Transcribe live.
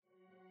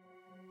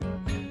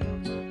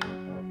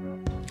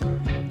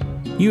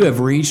You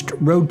have reached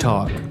Road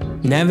Talk,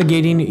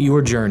 Navigating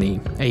Your Journey,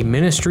 a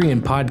ministry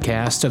and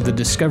podcast of the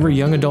Discover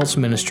Young Adults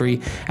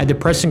Ministry at the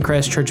Preston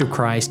Crest Church of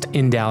Christ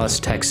in Dallas,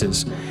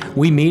 Texas.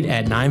 We meet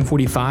at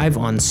 9:45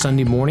 on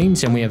Sunday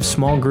mornings, and we have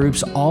small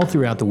groups all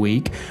throughout the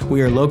week.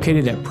 We are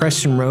located at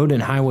Preston Road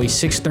and Highway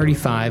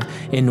 635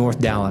 in North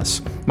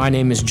Dallas. My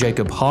name is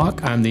Jacob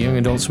Hawk. I'm the Young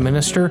Adults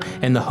Minister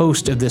and the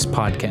host of this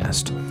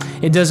podcast.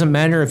 It doesn't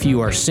matter if you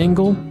are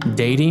single,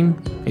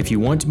 dating, if you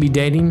want to be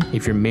dating,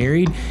 if you're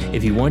married,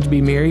 if you want to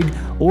be married,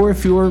 or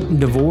if you're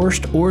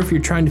divorced, or if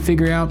you're trying to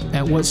figure out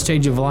at what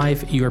stage of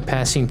life you are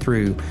passing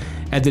through.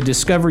 At the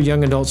Discover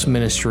Young Adults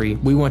Ministry,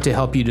 we want to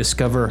help you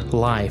discover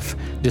life,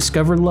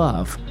 discover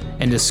love,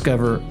 and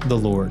discover the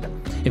Lord.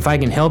 If I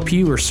can help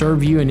you or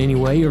serve you in any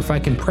way, or if I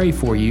can pray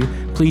for you,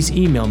 please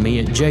email me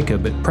at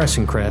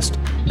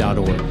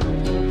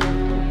jacob@pressoncrest.org.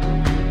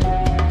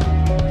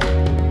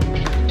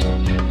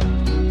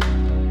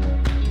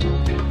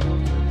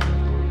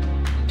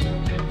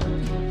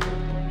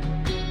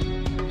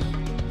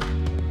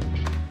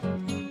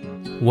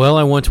 Well,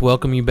 I want to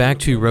welcome you back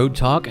to Road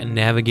Talk and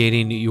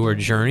Navigating Your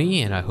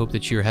Journey, and I hope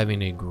that you're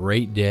having a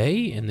great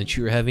day and that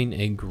you're having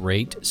a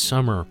great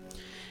summer.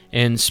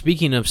 And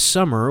speaking of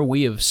summer,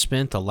 we have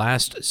spent the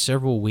last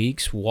several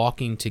weeks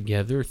walking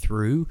together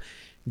through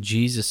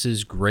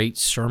Jesus' great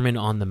Sermon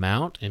on the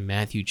Mount in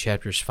Matthew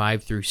chapters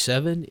 5 through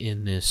 7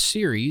 in this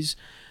series,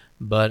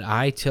 but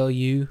I tell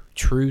you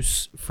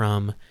truths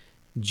from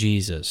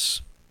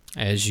Jesus.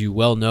 As you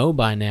well know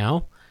by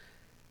now,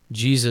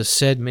 Jesus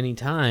said many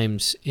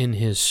times in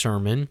his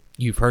sermon,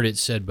 you've heard it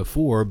said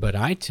before, but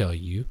I tell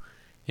you,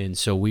 and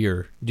so we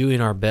are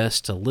doing our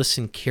best to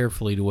listen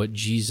carefully to what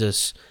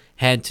Jesus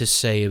had to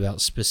say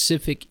about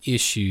specific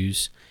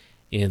issues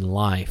in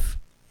life.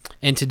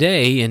 And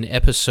today, in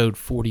episode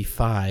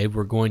 45,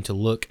 we're going to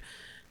look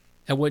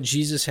at what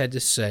Jesus had to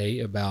say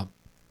about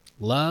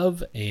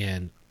love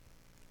and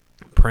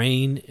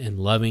praying and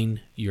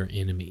loving your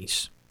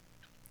enemies.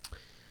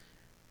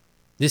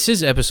 This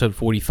is episode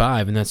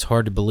 45, and that's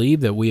hard to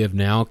believe that we have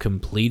now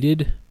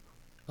completed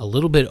a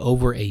little bit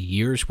over a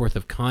year's worth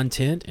of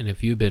content. And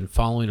if you've been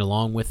following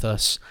along with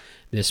us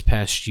this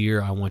past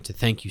year, I want to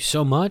thank you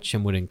so much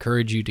and would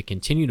encourage you to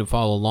continue to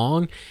follow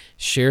along,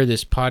 share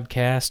this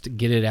podcast,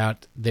 get it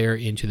out there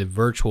into the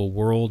virtual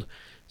world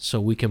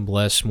so we can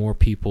bless more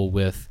people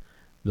with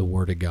the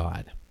Word of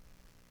God.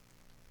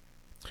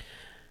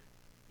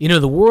 You know,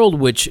 the world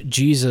which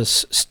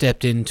Jesus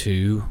stepped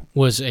into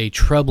was a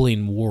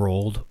troubling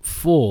world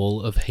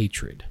full of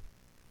hatred.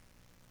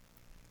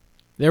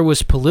 There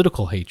was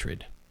political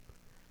hatred.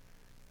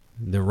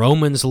 The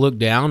Romans looked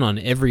down on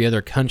every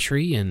other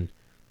country, and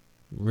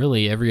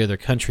really every other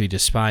country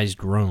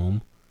despised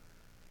Rome.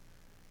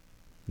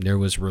 There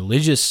was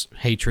religious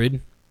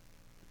hatred.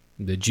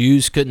 The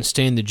Jews couldn't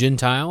stand the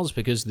Gentiles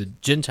because the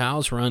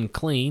Gentiles were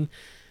unclean.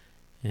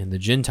 And the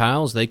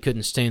Gentiles, they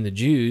couldn't stand the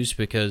Jews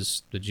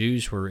because the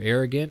Jews were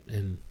arrogant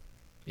and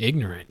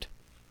ignorant.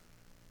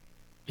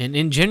 And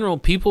in general,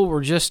 people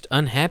were just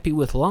unhappy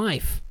with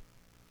life.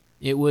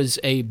 It was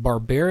a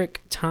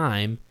barbaric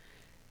time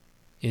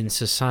in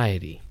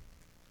society.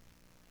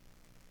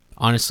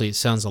 Honestly, it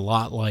sounds a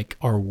lot like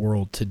our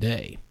world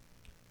today.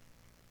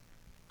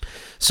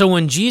 So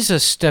when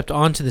Jesus stepped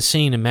onto the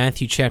scene in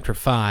Matthew chapter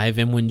 5,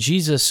 and when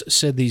Jesus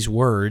said these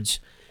words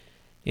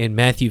in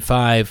Matthew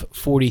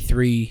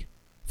 5:43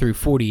 through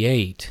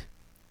 48,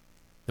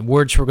 the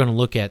words we're going to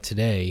look at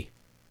today,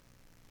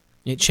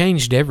 it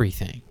changed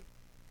everything.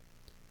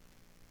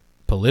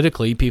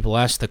 Politically, people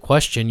ask the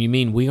question, you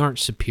mean we aren't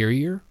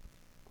superior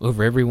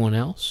over everyone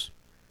else?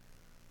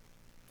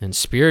 And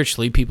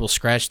spiritually, people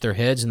scratched their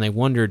heads and they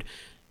wondered,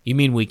 you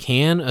mean we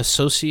can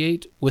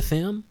associate with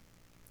them?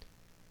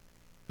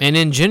 And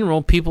in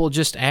general, people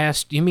just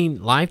asked, you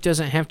mean life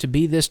doesn't have to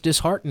be this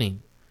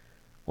disheartening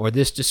or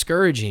this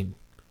discouraging?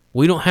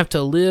 We don't have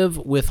to live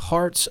with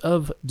hearts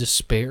of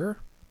despair?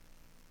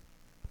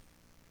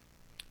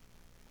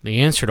 The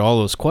answer to all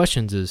those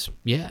questions is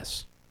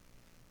yes.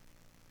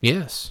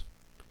 Yes.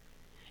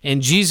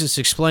 And Jesus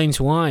explains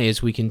why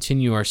as we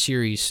continue our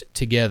series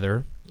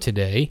together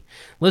today.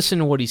 Listen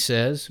to what he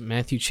says,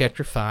 Matthew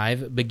chapter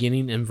 5,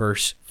 beginning in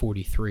verse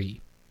 43.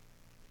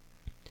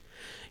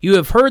 You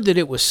have heard that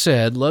it was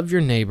said, love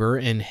your neighbor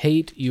and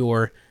hate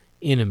your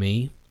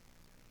enemy.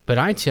 But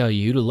I tell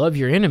you to love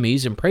your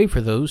enemies and pray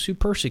for those who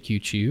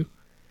persecute you,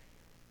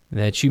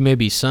 that you may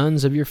be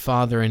sons of your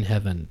Father in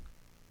heaven.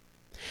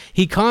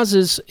 He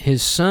causes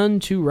his sun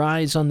to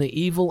rise on the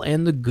evil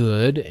and the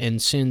good,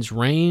 and sends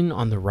rain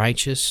on the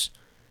righteous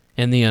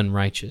and the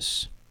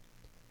unrighteous.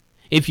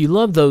 If you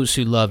love those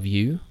who love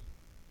you,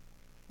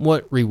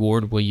 what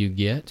reward will you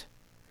get?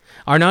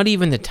 Are not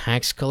even the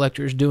tax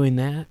collectors doing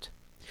that?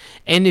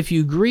 And if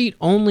you greet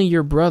only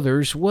your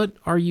brothers, what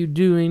are you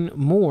doing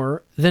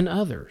more than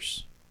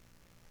others?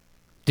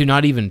 Do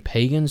not even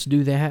pagans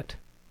do that?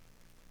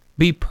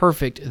 Be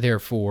perfect,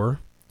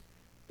 therefore,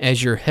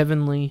 as your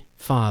heavenly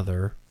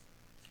Father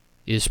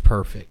is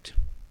perfect.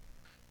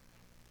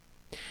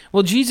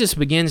 Well, Jesus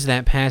begins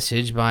that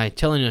passage by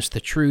telling us the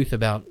truth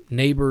about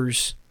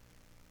neighbors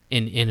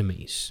and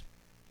enemies.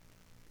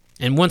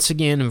 And once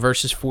again, in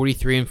verses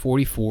 43 and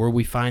 44,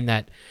 we find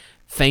that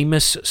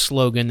famous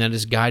slogan that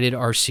has guided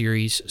our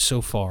series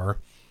so far.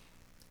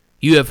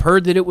 You have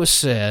heard that it was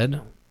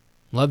said,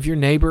 love your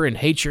neighbor and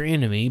hate your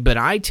enemy, but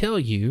I tell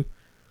you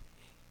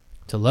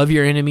to love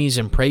your enemies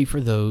and pray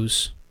for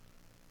those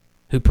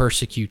who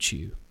persecute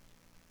you.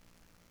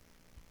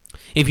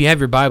 If you have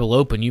your Bible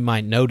open, you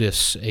might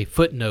notice a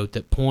footnote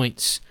that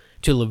points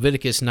to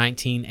Leviticus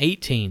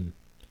 19:18,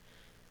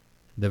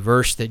 the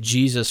verse that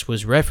Jesus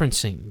was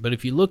referencing. But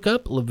if you look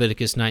up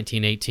Leviticus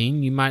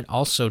 19:18, you might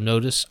also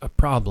notice a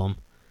problem.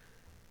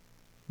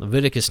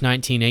 Leviticus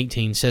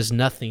 19:18 says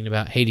nothing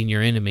about hating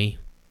your enemy.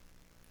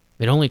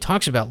 It only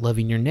talks about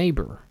loving your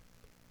neighbor.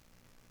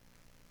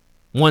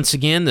 Once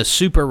again, the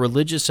super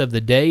religious of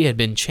the day had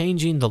been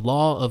changing the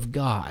law of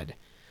God.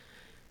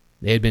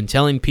 They had been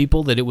telling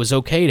people that it was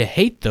okay to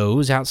hate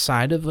those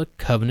outside of a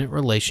covenant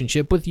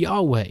relationship with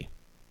Yahweh.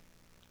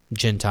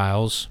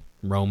 Gentiles,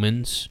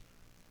 Romans,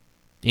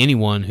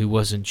 anyone who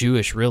wasn't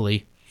Jewish,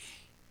 really.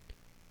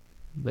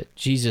 But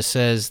Jesus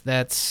says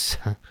that's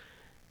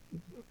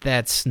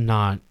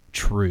not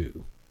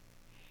true.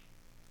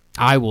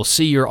 I will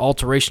see your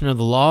alteration of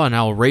the law, and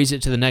I will raise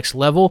it to the next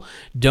level.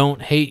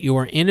 Don't hate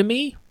your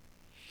enemy,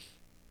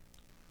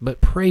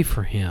 but pray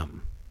for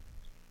him.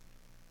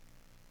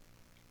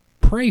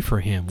 Pray for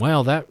him.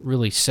 Well, that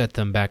really set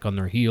them back on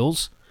their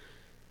heels,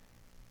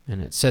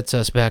 and it sets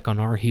us back on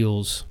our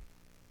heels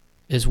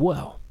as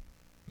well,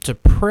 to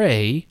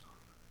pray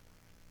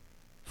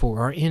for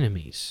our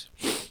enemies.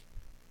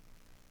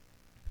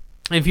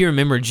 If you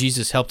remember,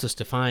 Jesus helped us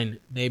define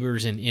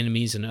neighbors and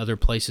enemies in other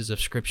places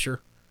of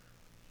Scripture.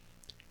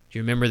 Do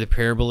you remember the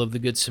parable of the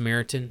Good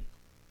Samaritan?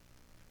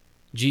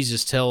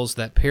 Jesus tells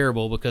that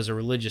parable because a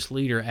religious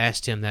leader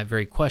asked him that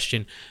very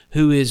question,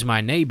 who is my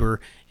neighbor?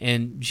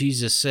 And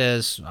Jesus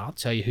says, I'll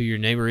tell you who your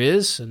neighbor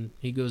is. And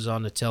he goes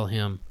on to tell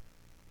him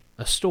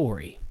a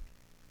story.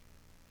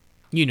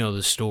 You know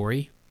the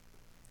story.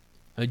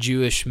 A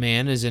Jewish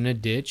man is in a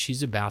ditch.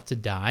 He's about to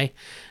die.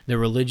 The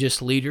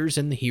religious leaders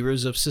and the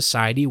heroes of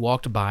society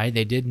walked by.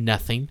 They did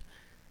nothing.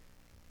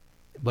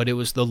 But it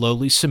was the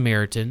lowly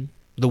Samaritan,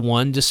 the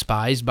one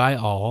despised by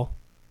all,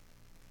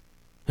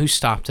 who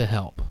stopped to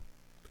help.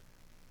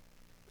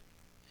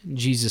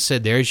 Jesus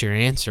said, there's your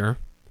answer.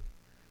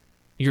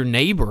 Your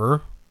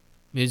neighbor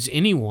is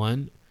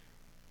anyone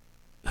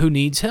who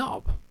needs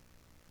help.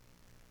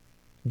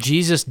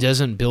 Jesus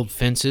doesn't build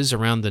fences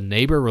around the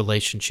neighbor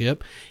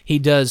relationship. He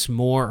does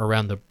more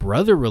around the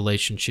brother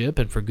relationship,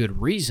 and for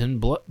good reason.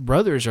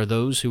 Brothers are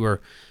those who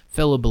are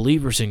fellow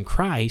believers in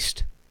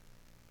Christ.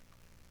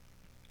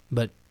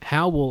 But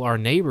how will our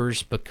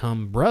neighbors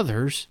become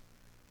brothers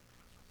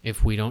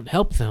if we don't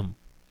help them?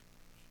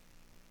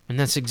 And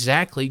that's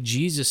exactly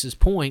Jesus'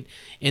 point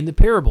in the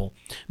parable.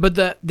 But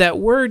that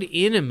word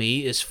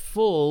enemy is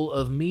full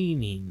of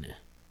meaning.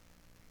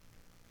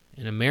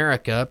 In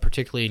America,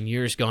 particularly in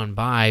years gone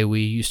by,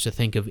 we used to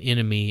think of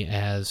enemy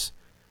as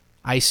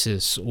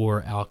ISIS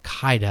or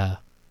Al-Qaeda.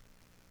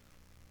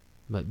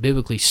 But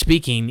biblically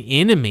speaking,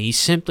 enemy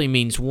simply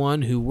means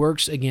one who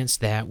works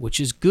against that which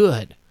is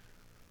good.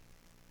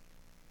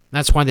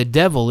 That's why the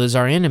devil is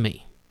our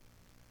enemy.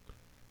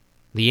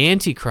 The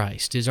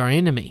Antichrist is our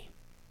enemy.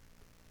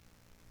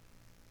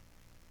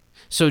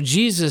 So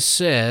Jesus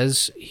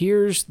says,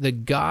 here's the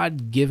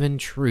God-given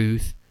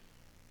truth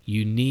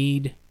you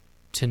need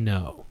to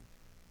know.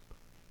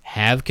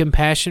 Have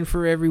compassion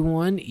for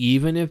everyone,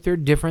 even if they're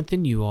different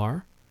than you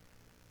are.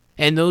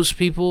 And those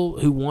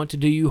people who want to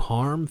do you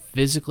harm,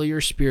 physically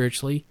or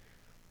spiritually,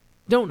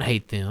 don't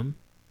hate them,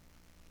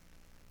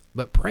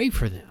 but pray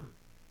for them.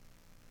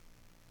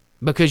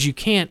 Because you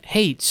can't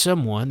hate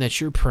someone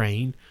that you're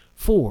praying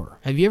for.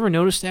 Have you ever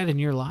noticed that in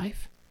your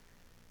life?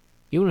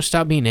 You want to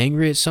stop being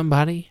angry at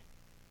somebody?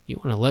 You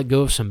want to let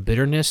go of some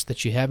bitterness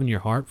that you have in your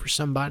heart for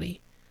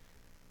somebody?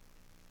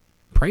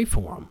 Pray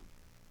for them.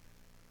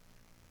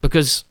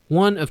 Because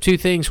one of two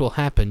things will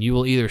happen. You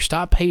will either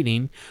stop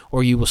hating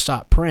or you will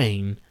stop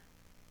praying,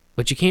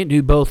 but you can't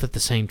do both at the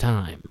same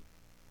time.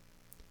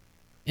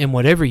 And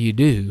whatever you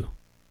do,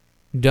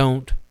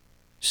 don't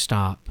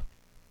stop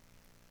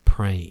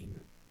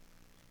praying.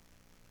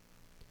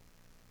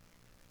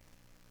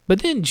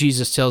 But then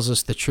Jesus tells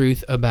us the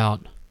truth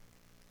about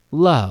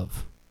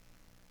love.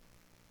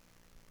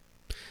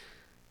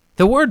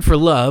 The word for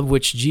love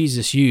which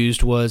Jesus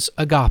used was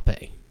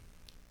agape.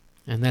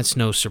 And that's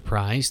no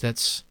surprise.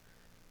 That's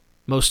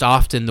most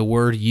often the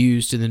word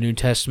used in the New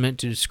Testament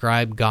to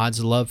describe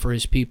God's love for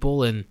his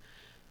people and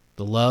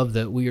the love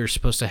that we are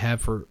supposed to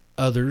have for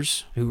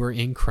others who are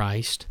in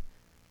Christ.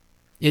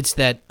 It's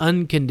that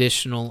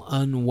unconditional,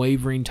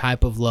 unwavering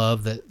type of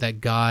love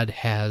that God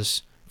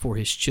has for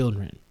his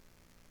children.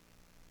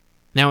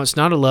 Now, it's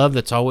not a love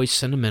that's always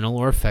sentimental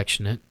or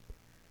affectionate.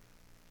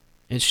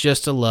 It's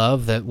just a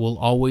love that will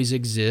always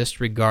exist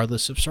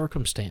regardless of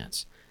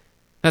circumstance.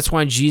 That's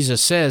why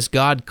Jesus says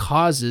God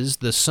causes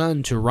the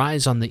sun to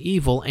rise on the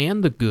evil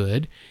and the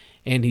good,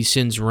 and he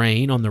sends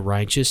rain on the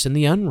righteous and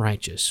the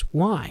unrighteous.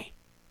 Why?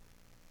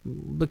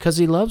 Because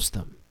he loves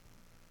them.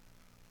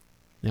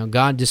 Now,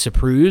 God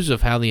disapproves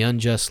of how the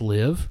unjust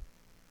live,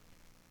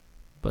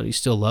 but he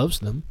still loves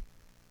them.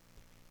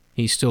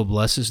 He still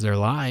blesses their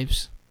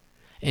lives.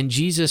 And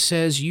Jesus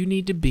says you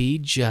need to be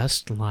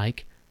just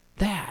like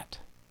that.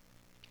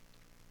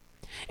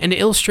 And to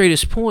illustrate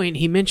his point,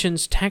 he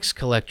mentions tax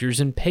collectors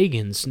and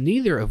pagans,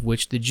 neither of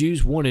which the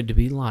Jews wanted to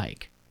be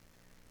like.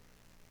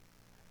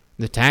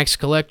 The tax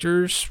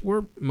collectors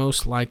were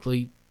most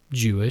likely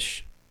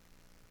Jewish.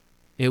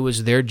 It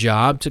was their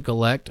job to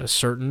collect a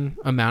certain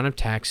amount of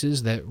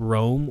taxes that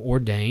Rome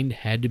ordained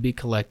had to be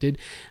collected,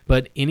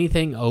 but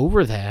anything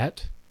over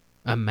that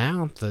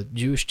amount the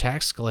Jewish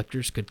tax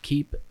collectors could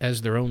keep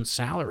as their own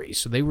salary.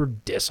 So they were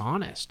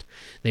dishonest.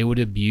 They would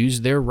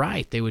abuse their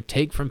right. They would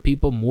take from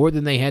people more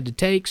than they had to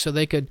take so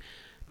they could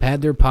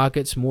pad their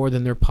pockets more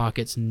than their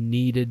pockets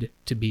needed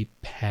to be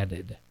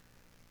padded.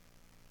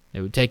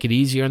 They would take it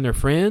easy on their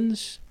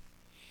friends,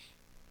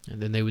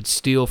 and then they would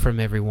steal from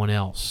everyone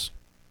else.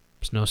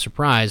 It's no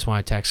surprise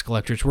why tax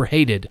collectors were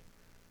hated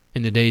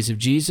in the days of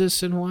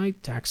Jesus and why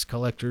tax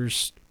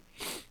collectors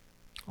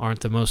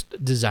aren't the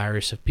most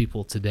desirous of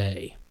people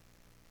today.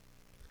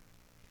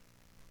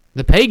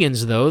 The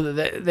pagans, though,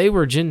 they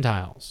were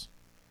Gentiles.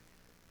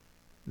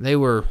 They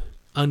were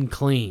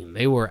unclean.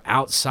 They were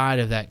outside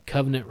of that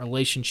covenant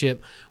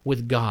relationship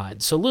with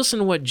God. So listen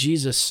to what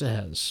Jesus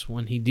says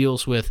when he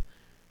deals with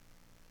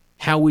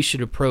how we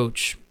should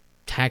approach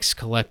tax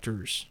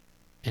collectors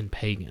and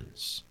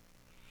pagans.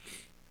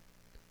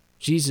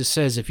 Jesus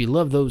says, if you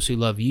love those who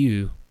love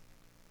you,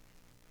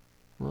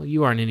 well,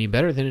 you aren't any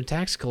better than a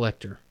tax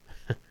collector.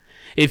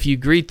 If you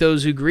greet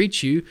those who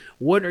greet you,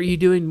 what are you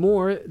doing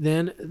more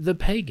than the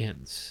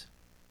pagans?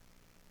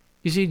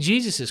 You see,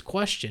 Jesus'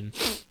 question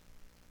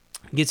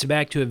gets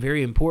back to a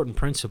very important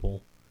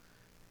principle.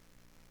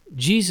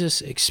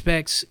 Jesus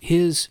expects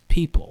his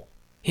people,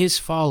 his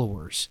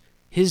followers,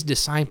 his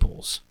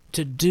disciples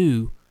to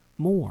do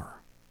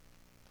more,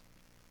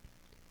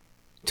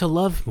 to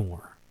love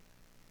more,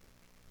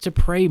 to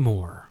pray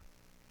more,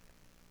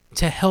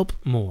 to help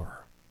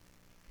more,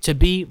 to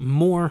be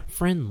more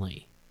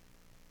friendly.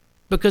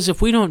 Because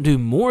if we don't do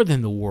more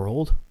than the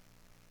world,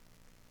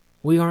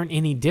 we aren't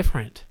any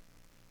different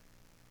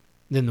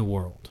than the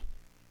world.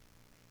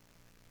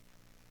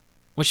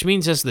 Which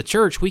means as the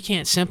church, we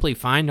can't simply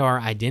find our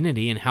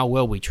identity in how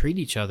well we treat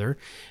each other,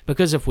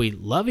 because if we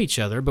love each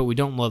other but we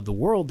don't love the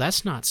world,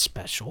 that's not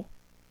special.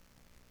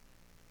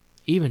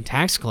 Even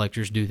tax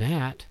collectors do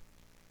that.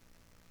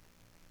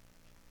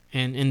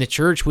 And in the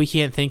church, we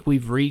can't think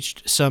we've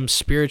reached some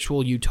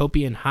spiritual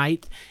utopian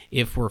height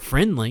if we're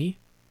friendly.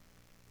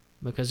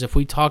 Because if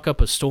we talk up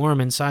a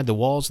storm inside the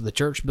walls of the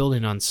church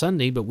building on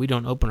Sunday, but we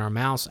don't open our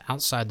mouths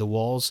outside the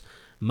walls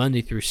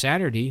Monday through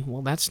Saturday,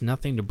 well, that's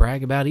nothing to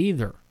brag about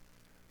either.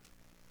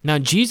 Now,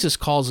 Jesus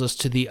calls us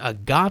to the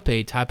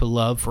agape type of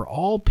love for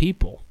all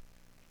people,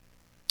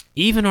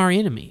 even our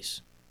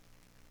enemies.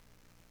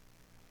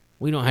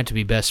 We don't have to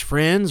be best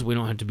friends. We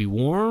don't have to be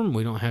warm.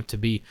 We don't have to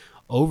be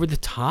over the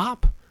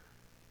top.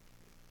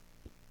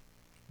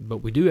 But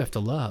we do have to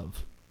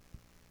love,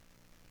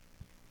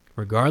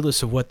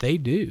 regardless of what they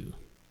do.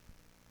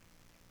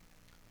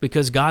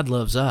 Because God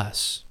loves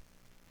us,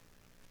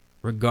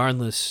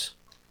 regardless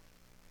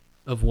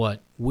of what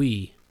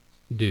we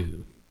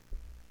do.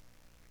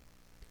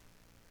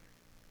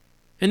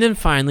 And then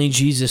finally,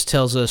 Jesus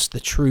tells us the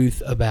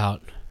truth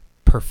about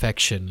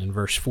perfection in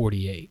verse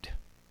 48.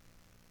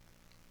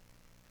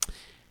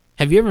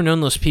 Have you ever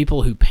known those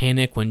people who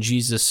panic when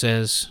Jesus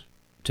says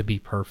to be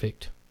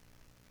perfect?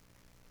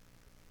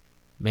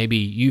 Maybe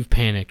you've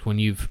panicked when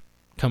you've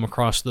come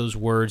across those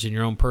words in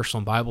your own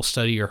personal Bible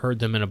study or heard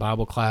them in a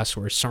Bible class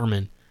or a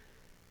sermon.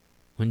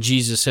 When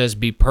Jesus says,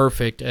 be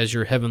perfect as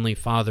your heavenly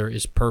Father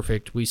is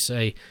perfect, we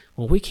say,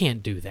 well, we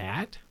can't do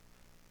that.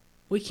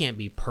 We can't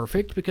be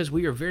perfect because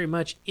we are very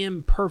much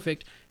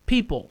imperfect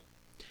people.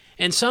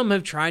 And some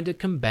have tried to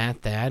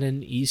combat that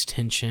and ease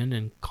tension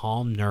and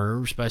calm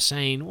nerves by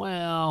saying,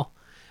 well,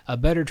 a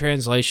better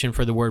translation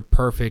for the word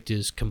perfect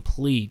is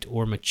complete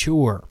or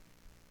mature.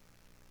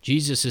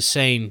 Jesus is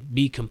saying,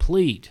 be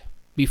complete,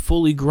 be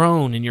fully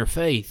grown in your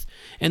faith.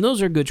 And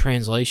those are good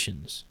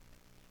translations.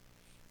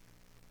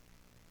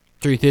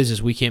 Truth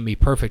is we can't be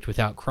perfect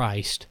without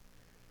Christ.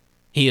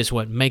 He is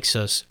what makes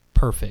us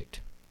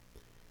perfect.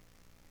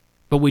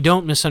 But we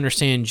don't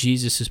misunderstand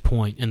Jesus'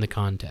 point in the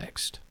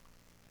context.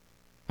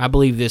 I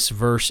believe this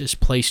verse is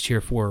placed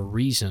here for a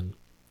reason.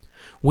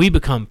 We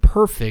become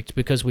perfect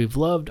because we've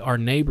loved our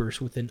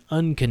neighbors with an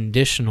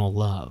unconditional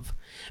love,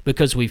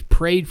 because we've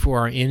prayed for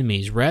our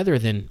enemies rather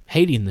than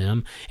hating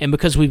them, and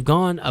because we've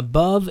gone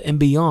above and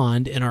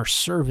beyond in our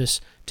service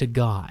to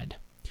God.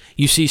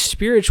 You see,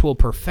 spiritual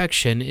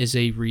perfection is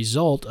a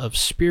result of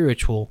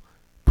spiritual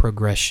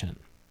progression.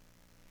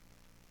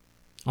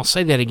 I'll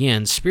say that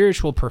again.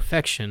 Spiritual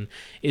perfection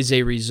is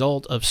a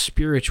result of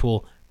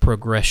spiritual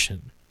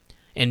progression.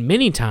 And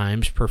many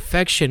times,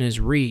 perfection is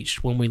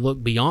reached when we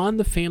look beyond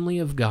the family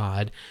of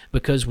God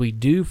because we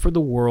do for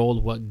the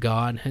world what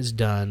God has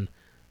done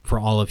for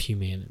all of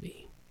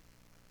humanity.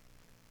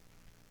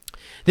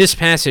 This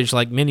passage,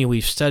 like many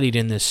we've studied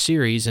in this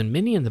series and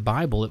many in the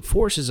Bible, it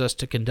forces us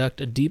to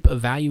conduct a deep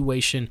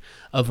evaluation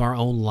of our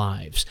own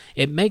lives.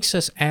 It makes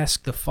us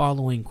ask the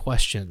following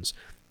questions.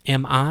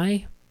 Am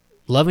I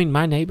loving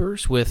my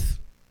neighbors with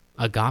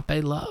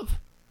agape love?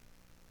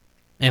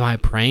 Am I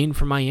praying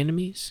for my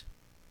enemies?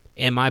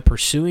 Am I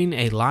pursuing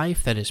a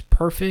life that is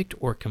perfect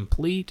or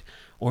complete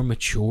or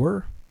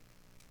mature?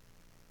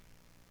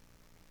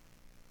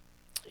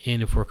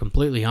 And if we're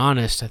completely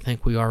honest, I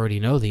think we already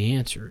know the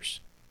answers,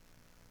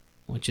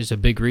 which is a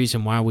big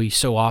reason why we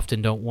so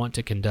often don't want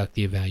to conduct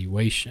the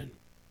evaluation.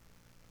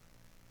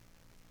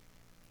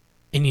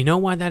 And you know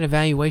why that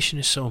evaluation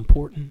is so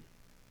important?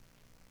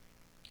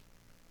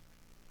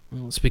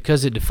 Well, it's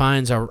because it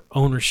defines our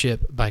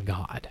ownership by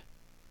God.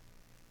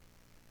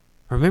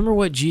 Remember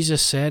what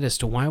Jesus said as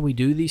to why we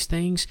do these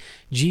things?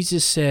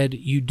 Jesus said,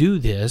 you do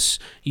this,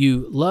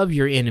 you love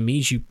your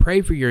enemies, you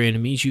pray for your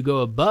enemies, you go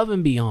above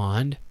and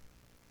beyond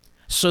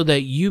so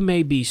that you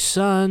may be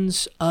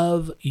sons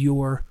of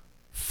your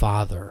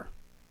Father.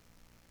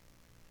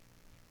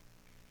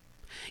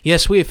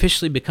 Yes, we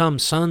officially become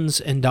sons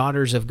and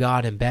daughters of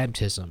God in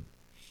baptism.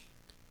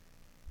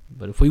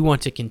 But if we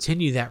want to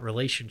continue that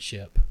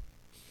relationship,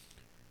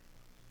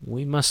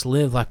 we must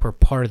live like we're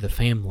part of the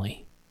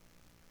family.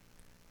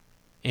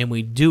 And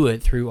we do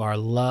it through our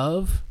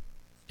love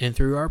and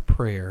through our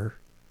prayer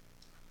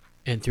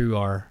and through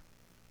our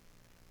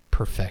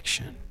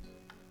perfection.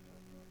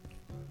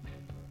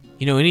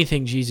 You know,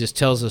 anything Jesus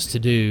tells us to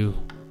do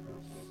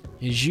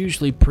is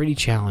usually pretty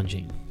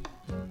challenging,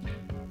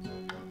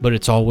 but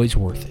it's always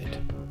worth it.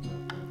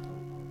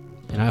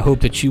 And I hope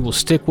that you will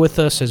stick with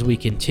us as we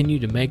continue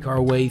to make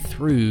our way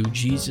through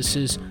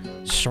Jesus'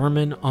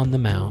 Sermon on the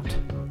Mount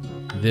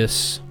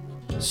this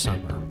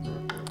summer.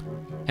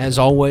 As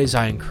always,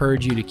 I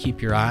encourage you to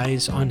keep your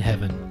eyes on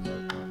heaven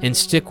and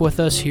stick with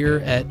us here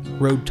at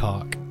Road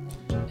Talk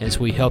as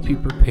we help you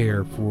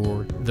prepare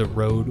for the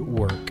road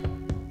work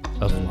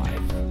of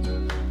life.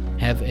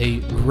 Have a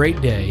great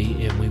day,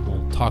 and we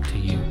will talk to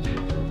you